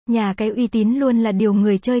Nhà cái uy tín luôn là điều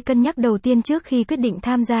người chơi cân nhắc đầu tiên trước khi quyết định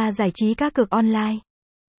tham gia giải trí cá cược online.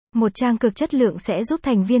 Một trang cược chất lượng sẽ giúp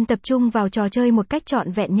thành viên tập trung vào trò chơi một cách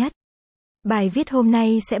trọn vẹn nhất. Bài viết hôm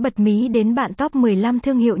nay sẽ bật mí đến bạn top 15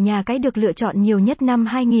 thương hiệu nhà cái được lựa chọn nhiều nhất năm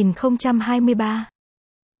 2023.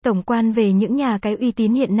 Tổng quan về những nhà cái uy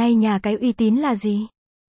tín hiện nay. Nhà cái uy tín là gì?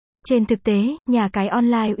 Trên thực tế, nhà cái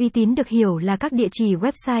online uy tín được hiểu là các địa chỉ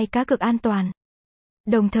website cá cược an toàn,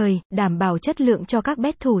 đồng thời đảm bảo chất lượng cho các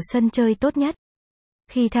bet thủ sân chơi tốt nhất.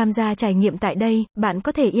 Khi tham gia trải nghiệm tại đây, bạn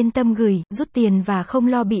có thể yên tâm gửi, rút tiền và không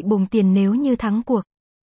lo bị bùng tiền nếu như thắng cuộc.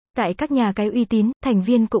 Tại các nhà cái uy tín, thành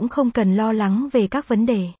viên cũng không cần lo lắng về các vấn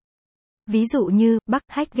đề, ví dụ như bug,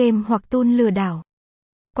 hack game hoặc tool lừa đảo.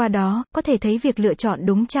 Qua đó, có thể thấy việc lựa chọn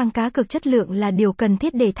đúng trang cá cược chất lượng là điều cần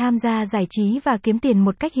thiết để tham gia giải trí và kiếm tiền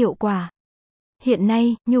một cách hiệu quả. Hiện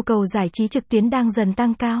nay, nhu cầu giải trí trực tuyến đang dần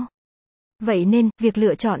tăng cao. Vậy nên, việc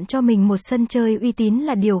lựa chọn cho mình một sân chơi uy tín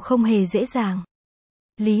là điều không hề dễ dàng.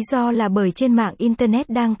 Lý do là bởi trên mạng Internet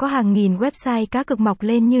đang có hàng nghìn website cá cược mọc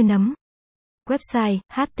lên như nấm. Website: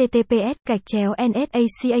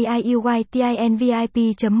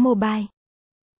 https://nhacaiuytinvip.mobi